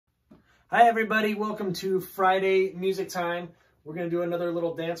Hi everybody, welcome to Friday Music Time. We're going to do another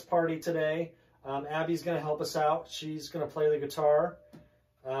little dance party today. Abby's going to help us out. She's going to play the guitar.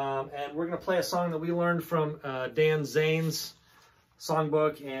 And we're going to play a song that we learned from Dan Zane's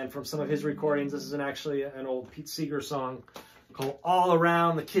songbook and from some of his recordings. This is actually an old Pete Seeger song called All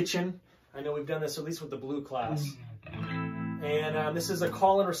Around the Kitchen. I know we've done this at least with the blue class. And this is a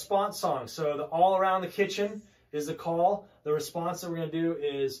call and response song. So the All Around the Kitchen is the call. The response that we're going to do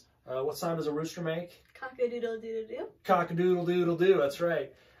is, what sound does a rooster make? Cock-a-doodle-doodle-doo. Cock-a-doodle-doodle-doo, that's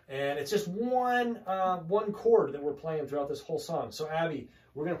right. And it's just one chord that we're playing throughout this whole song. So Abby,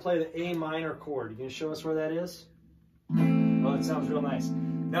 we're going to play the A minor chord. You going to show us where that is? Oh, that sounds real nice.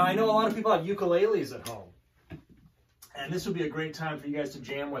 Now, I know a lot of people have ukuleles at home. And this would be a great time for you guys to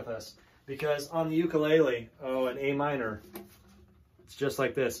jam with us. Because on the ukulele, an A minor, it's just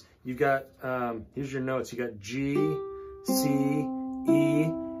like this. You've got, here's your notes. You got G, C,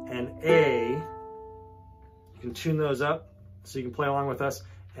 E, and A. You can tune those up so you can play along with us.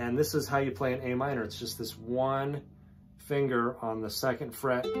 And this is how you play an A minor. It's just this one finger on the second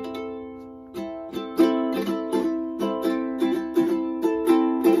fret. And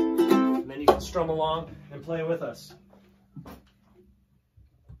then you can strum along and play with us.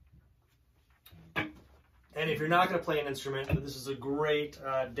 And if you're not going to play an instrument, this is a great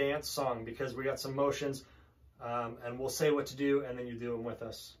dance song because we got some motions and we'll say what to do and then you do them with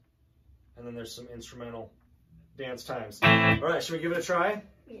us. And then there's some instrumental dance times. All right, should we give it a try?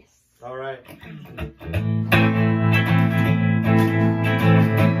 Yes. All right.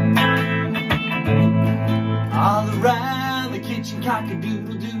 All around the kitchen,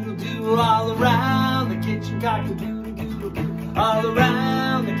 cock-a-doodle-doodle-doo. All around the kitchen, cock-a-doodle-doodle-doo. All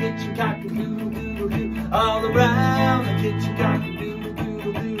around the kitchen, cock-a-doodle-doodle-doo. All around the kitchen,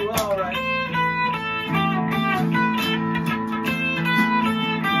 cock-a-doodle-doodle-doo. All right.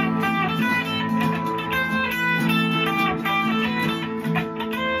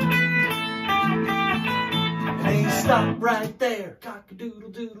 Stop right there,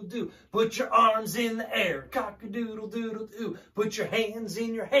 cock-a-doodle-doodle-doo. Put your arms in the air, cock-a-doodle-doodle-doo. Put your hands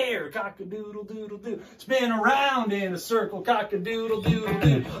in your hair, cock-a-doodle-doodle-doo. Spin around in a circle,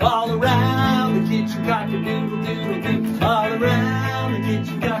 cock-a-doodle-doodle-doo. All around the kitchen, cock-a-doodle-doodle-doo. All around the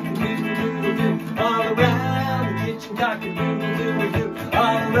kitchen, cock-a-doodle-doodle-doo. All around the kitchen, cock-a-doodle-doodle-doo.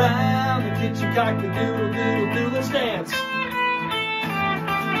 All around the kitchen, cock-a-doodle-doodle-doo. Let's dance.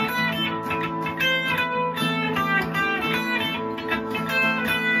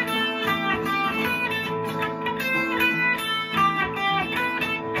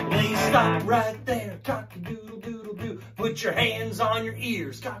 Stop right there, cock-a-doodle-doodle-doo. Put your hands on your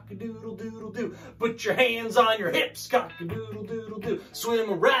ears, cock-a-doodle-doodle-doo. Put your hands on your hips, cock-a-doodle-doodle-doo.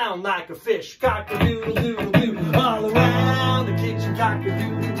 Swim around like a fish, cock-a-doodle-doodle-doo. All around the kitchen,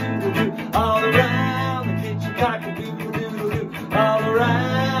 cock-a-doodle-doodle-doo. All around the kitchen, cock-a-doodle-doodle-doo. All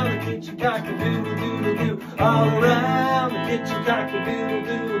around the kitchen, cock-a-doodle-doodle-doo. All around the kitchen,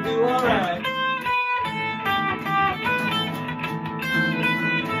 cock-a-doodle-doodle-doo. All right.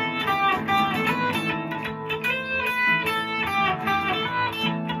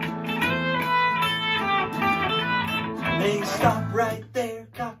 They stop right there,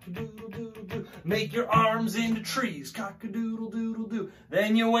 cock-a-doodle-doodle-doo. Make your arms into trees, cock-a-doodle-doodle-doo.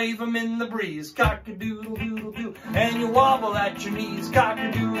 Then you wave them in the breeze, cock-a-doodle-doodle-doo. And you wobble at your knees,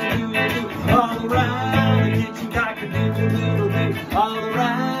 cock-a-doodle-doodle-doo. All around the kitchen, cock-a-doodle-doodle-doo. All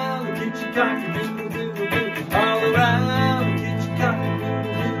around the kitchen, cock-a-doodle-doodle-doo. All around the kitchen,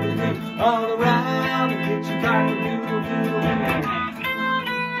 cock-a-doodle-doodle-doo. All around the kitchen, cock-a-doodle-doodle-doo.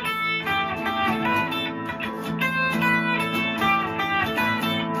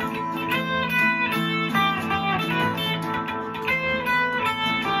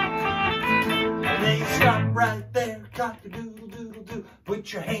 Stop right there, cock-a-doodle-doodle-doo.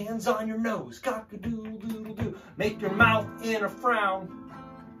 Put your hands on your nose, cock-a-doodle-doodle-doo. Make your mouth in a frown.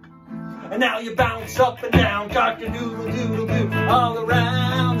 And now you bounce up and down, cock-a-doodle-doodle-doo. All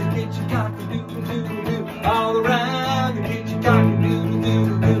around the kitchen, cock-a-doodle-doodle-doo. All around the kitchen,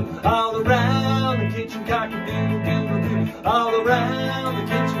 cock-a-doodle-doodle-doo. All around the kitchen, cock-a-doodle-doodle-doo. All around the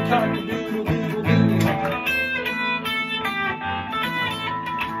kitchen, cock-a-doodle-doodle-doo.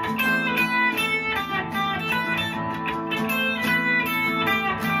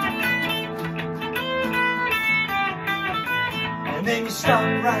 And then you stop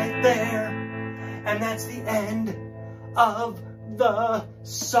right there, and that's the end of the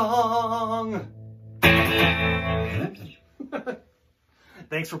song.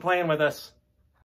 Thanks for playing with us.